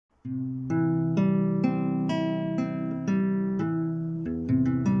Hello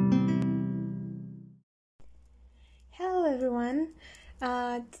everyone.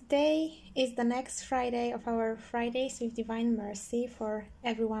 Today is the next Friday of our Fridays with Divine Mercy for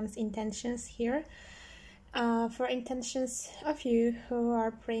everyone's intentions here. For intentions of you who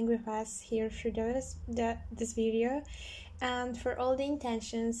are praying with us here through this video, and for all the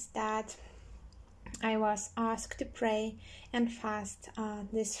intentions that I was asked to pray and fast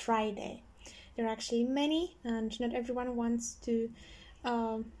this Friday. There are actually many, and not everyone wants to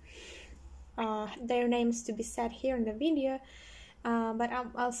their names to be said here in the video, but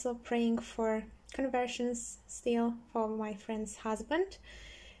I'm also praying for conversions still for my friend's husband,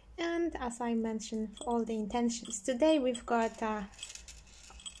 and as I mentioned, for all the intentions. Today we've got a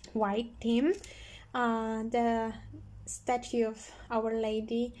white theme. The statue of Our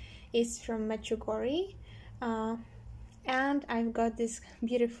Lady is from Medjugorje, and I've got this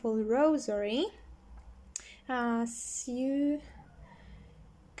beautiful rosary. As you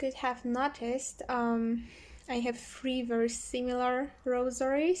could have noticed, I have 3 very similar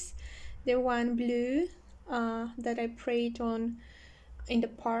rosaries. The one blue that I prayed on in the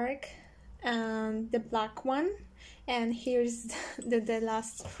park, and the black one, and here's the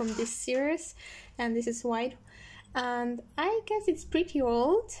last from this series, and this is white, and I guess it's pretty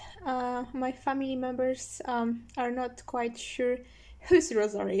old. My family members are not quite sure whose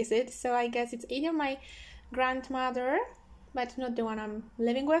rosary is it, so I guess it's either my grandmother, but not the one I'm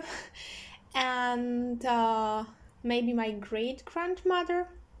living with, and maybe my great-grandmother,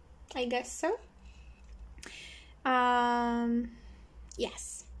 I guess so.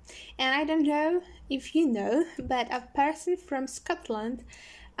 Yes, and I don't know if you know, but a person from Scotland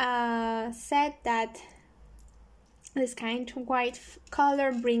said that this kind of white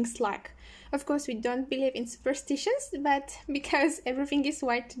color brings luck. Of course, we don't believe in superstitions, but because everything is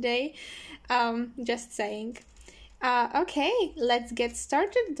white today, just saying. Okay, let's get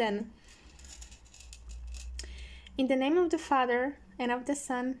started then. In the name of the Father, and of the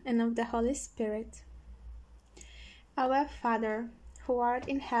Son, and of the Holy Spirit. Our Father, who art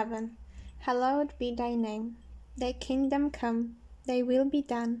in heaven, hallowed be thy name. Thy kingdom come, thy will be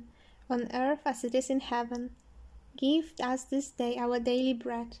done, on earth as it is in heaven. Give us this day our daily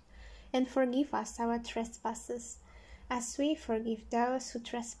bread, and forgive us our trespasses, as we forgive those who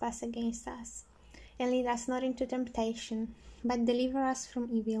trespass against us. And lead us not into temptation, but deliver us from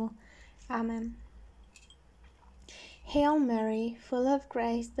evil. Amen. Hail Mary, full of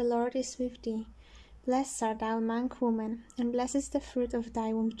grace, the Lord is with thee. Blessed art thou among women, and blessed is the fruit of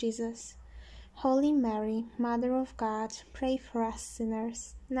thy womb, Jesus. Holy Mary, Mother of God, pray for us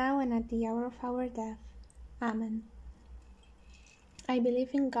sinners, now and at the hour of our death. Amen. I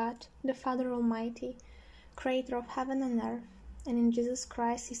believe in God, the Father Almighty, Creator of heaven and earth, and in Jesus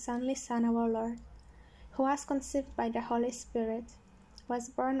Christ, His only Son, our Lord, who was conceived by the Holy Spirit, was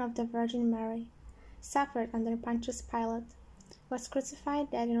born of the Virgin Mary, suffered under Pontius Pilate, was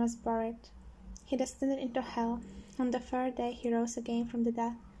crucified, dead, and was buried. He descended into hell. On the third day he rose again from the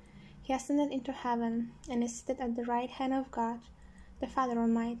dead. He ascended into heaven, and is seated at the right hand of God, the Father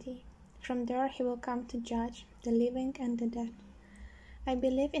Almighty. From there he will come to judge the living and the dead. I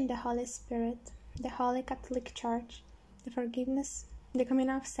believe in the Holy Spirit, the Holy Catholic Church, the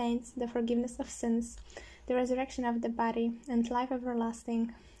communion of saints, the forgiveness of sins, the resurrection of the body, and life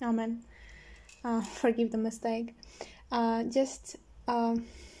everlasting. Amen. Forgive the mistake. Just to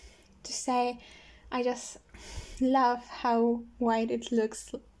say, I just love how white it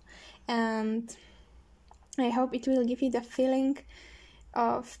looks, and I hope it will give you the feeling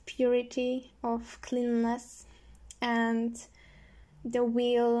of purity, of cleanliness, and the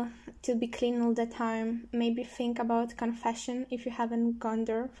will to be clean all the time. Maybe think about confession if you haven't gone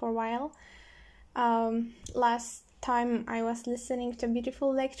there for a while. Last time I was listening to a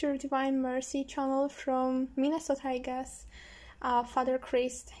beautiful lecture of Divine Mercy channel from Minnesota, I guess. Father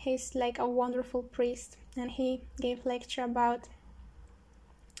Christ, he's like a wonderful priest, and he gave lecture about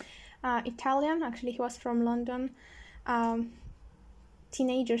Italian, actually he was from London,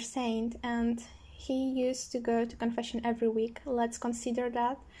 teenager saint, and he used to go to confession every week. Let's consider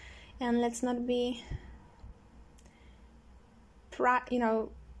that, and let's not be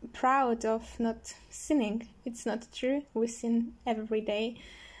proud of not sinning. It's not true. We sin every day.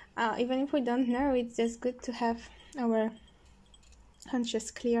 Even if we don't know, it's just good to have our conscience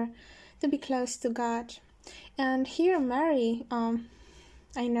clear, to be close to God. And here Mary,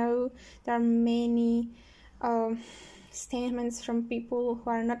 I know there are many statements from people who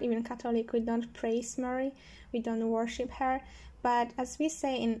are not even Catholic. We don't praise Mary, we don't worship her, but as we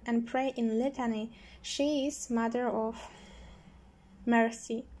say and pray in litany, she is Mother of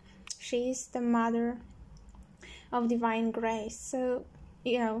Mercy, she is the mother of divine grace. So,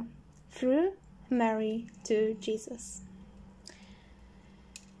 through Mary to Jesus.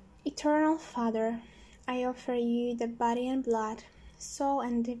 Eternal Father, I offer you the body and blood, soul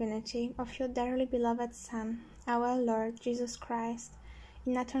and divinity of your dearly beloved Son, our Lord Jesus Christ,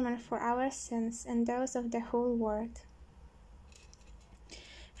 in atonement for our sins and those of the whole world.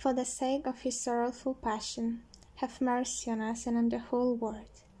 For the sake of his sorrowful passion, have mercy on us and on the whole world.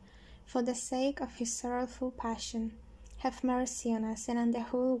 For the sake of his sorrowful passion, have mercy on us and on the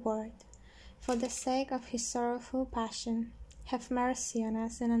whole world. For the sake of his sorrowful passion, have mercy on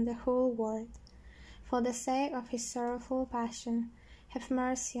us and on the whole world. For the sake of his sorrowful passion, have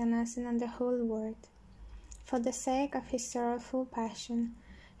mercy on us and on the whole world. For the sake of his sorrowful passion,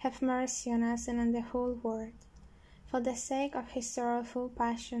 have mercy on us and on the whole world. For the sake of his sorrowful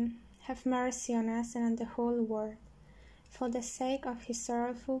passion, have mercy on us and on the whole world. For the sake of his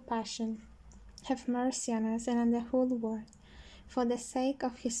sorrowful passion, have mercy on us and on the whole world. For the sake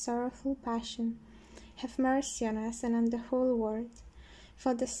of his sorrowful passion, have mercy on us and on the whole world.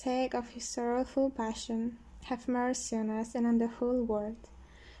 For the sake of his sorrowful passion, have mercy on us and on the whole world.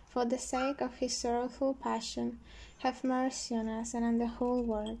 For the sake of his sorrowful passion, have mercy on us and on the whole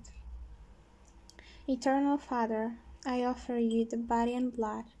world. Eternal Father, I offer you the body and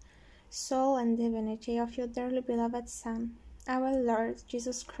blood, soul and divinity of your dearly beloved Son, our Lord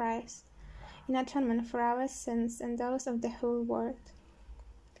Jesus Christ, in atonement for our sins and those of the whole world.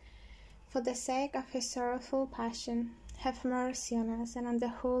 For the sake of his sorrowful passion, have mercy on us and on the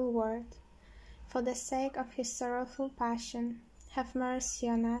whole world. For the sake of his sorrowful passion, have mercy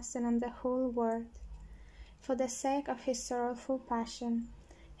on us and on the whole world. For the sake of his sorrowful passion,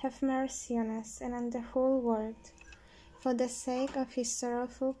 have mercy on us and on the whole world. For the sake of his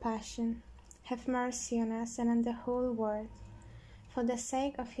sorrowful passion, have mercy on us and on the whole world. For the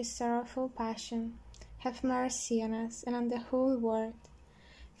sake of his sorrowful passion, have mercy on us and on the whole world.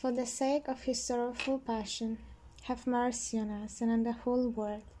 For the sake of his sorrowful passion, have mercy on us and on the whole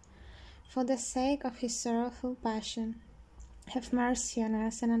world. For the sake of his sorrowful passion, have mercy on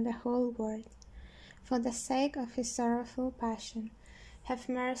us and on the whole world. For the sake of his sorrowful passion, have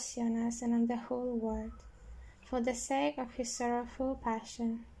mercy on us and on the whole world. For the sake of his sorrowful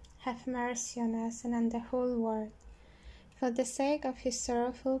passion, have mercy on us and on the whole world. For the sake of his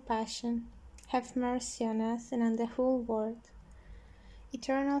sorrowful passion, have mercy on us and on the whole world.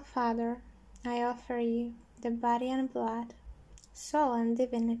 Eternal Father, I offer you the body and blood, soul and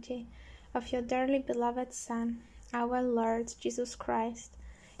divinity of your dearly beloved Son, our Lord Jesus Christ,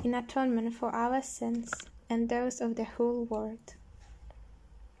 in atonement for our sins and those of the whole world.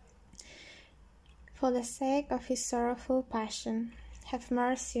 For the sake of his sorrowful passion, have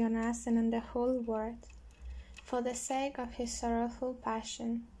mercy on us and on the whole world. For the sake of his sorrowful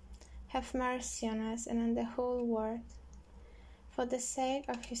passion, have mercy on us and on the whole world. For the sake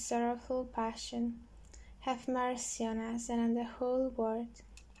of his sorrowful passion, have mercy on us and on the whole world.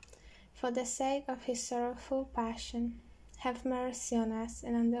 For the sake of his sorrowful passion, have mercy on us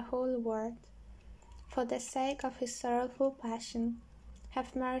and on the whole world. For the sake of his sorrowful passion,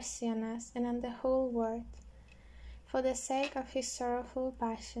 have mercy on us and on the whole world. For the sake of his sorrowful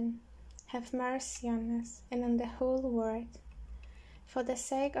passion, have mercy on us and on the whole world. For the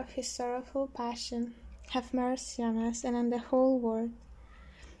sake of his sorrowful passion, have mercy on us and on the whole world.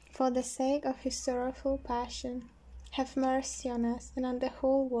 For the sake of his sorrowful passion, have mercy on us and on the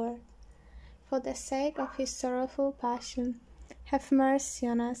whole world. For the sake of his sorrowful passion, have mercy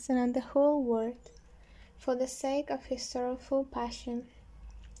on us and on the whole world. For the sake of his sorrowful passion,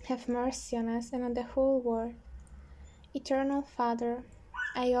 have mercy on us and on the whole world. Eternal Father,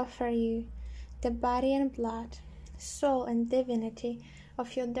 I offer you the body and blood, soul and divinity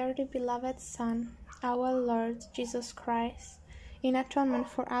of your dearly beloved Son, our Lord Jesus Christ, in atonement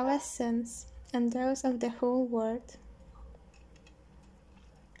for our sins and those of the whole world.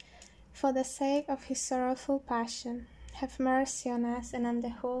 For the sake of his sorrowful passion, have mercy on us and on the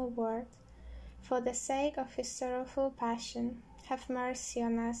whole world. For the sake of his sorrowful passion, have mercy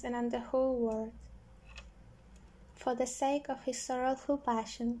on us and on the whole world. For the sake of his sorrowful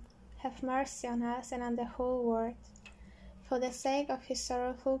passion, have mercy on us and on the whole world. For the sake of his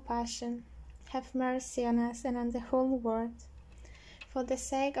sorrowful passion, have mercy on us and on the whole world. For the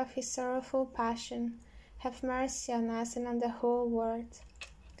sake of his sorrowful passion, have mercy on us and on the whole world.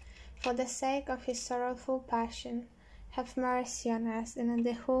 For the sake of his sorrowful passion, have mercy on us and on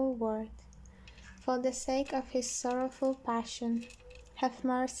the whole world. For the sake of his sorrowful passion, have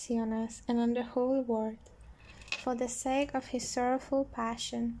mercy on us and on the whole world. For the sake of his sorrowful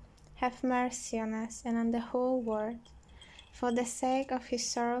passion, have mercy on us and on the whole world. For the sake of his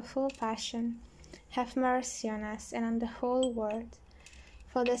sorrowful passion, have mercy on us and on the whole world.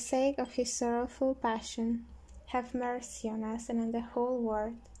 For the sake of his sorrowful passion, have mercy on us and on the whole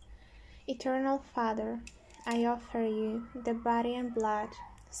world. Eternal Father, I offer you the body and blood,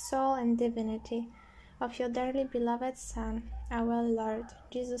 soul and divinity of your dearly beloved Son, our Lord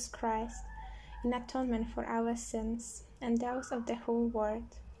Jesus Christ, in atonement for our sins and those of the whole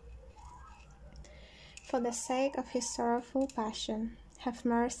world. For the sake of his sorrowful passion, have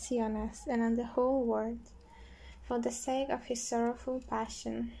mercy on us and on the whole world. For the sake of his sorrowful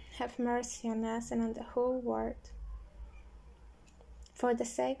passion, have mercy on us and on the whole world. For the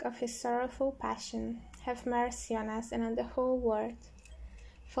sake of his sorrowful passion, have mercy on us and on the whole world.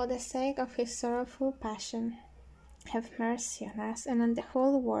 For the sake of his sorrowful passion, have mercy on us and on the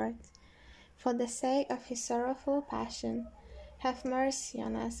whole world. For the sake of his sorrowful passion, have mercy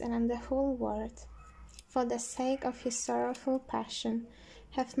on us and on the whole world. For the sake of his sorrowful passion,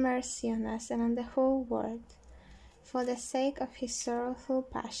 have mercy on us and on the whole world. For the sake of his sorrowful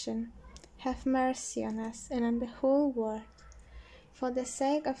passion, have mercy on us and on the whole world. For the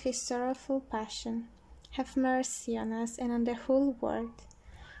sake of his sorrowful passion, have mercy on us and on the whole world.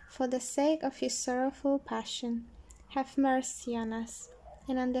 For the sake of his sorrowful passion, have mercy on us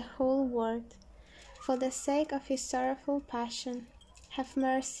and on the whole world. For the sake of his sorrowful passion, have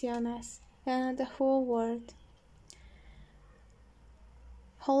mercy on us and on the whole world.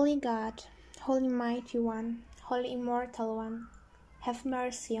 Holy God, Holy Mighty One, Holy Immortal One, have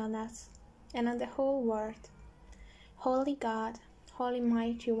mercy on us and on the whole world. Holy God, Holy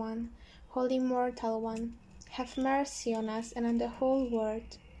Mighty One, Holy Immortal One, have mercy on us and on the whole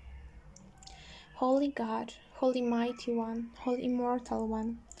world. Holy God, Holy Mighty One, Holy Immortal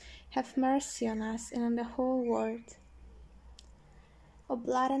One, have mercy on us and on the whole world. O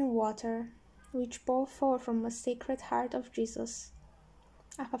blood and water, which pour forth from the sacred heart of Jesus,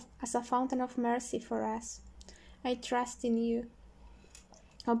 as a fountain of mercy for us, I trust in you.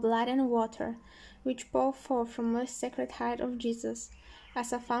 O blood and water, which pour forth from the sacred heart of Jesus,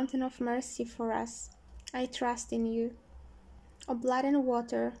 as a fountain of mercy for us, I trust in you. O blood and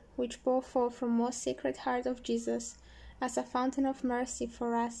water, which pour forth from the sacred heart of Jesus, as a fountain of mercy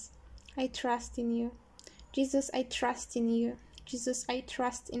for us, I trust in you. Jesus, I trust in you. Jesus, I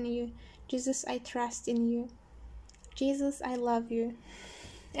trust in you. Jesus, I trust in you. Jesus, I love you.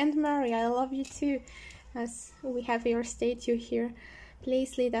 And Mary, I love you too. As we have your statue here,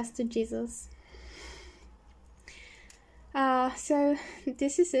 please lead us to Jesus. So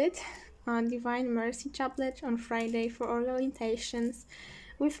this is it. Divine Mercy Chaplet on Friday for oral intentions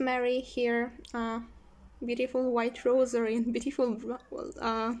with Mary here. Beautiful white rosary and beautiful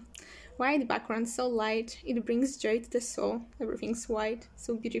white background, so light. It brings joy to the soul. Everything's white,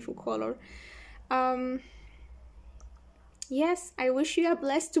 so beautiful color. Yes, I wish you a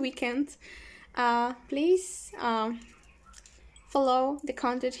blessed weekend. Please follow the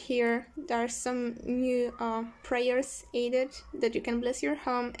content here. There are some new prayers added that you can bless your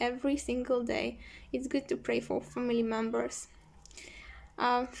home every single day. It's good to pray for family members.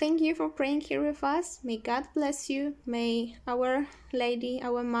 Thank you for praying here with us. May God bless you. May Our Lady,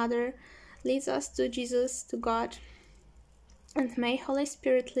 our Mother, lead us to Jesus, to God. And may Holy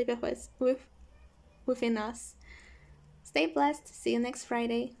Spirit live with us, within us. Stay blessed. See you next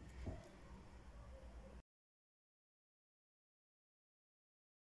Friday.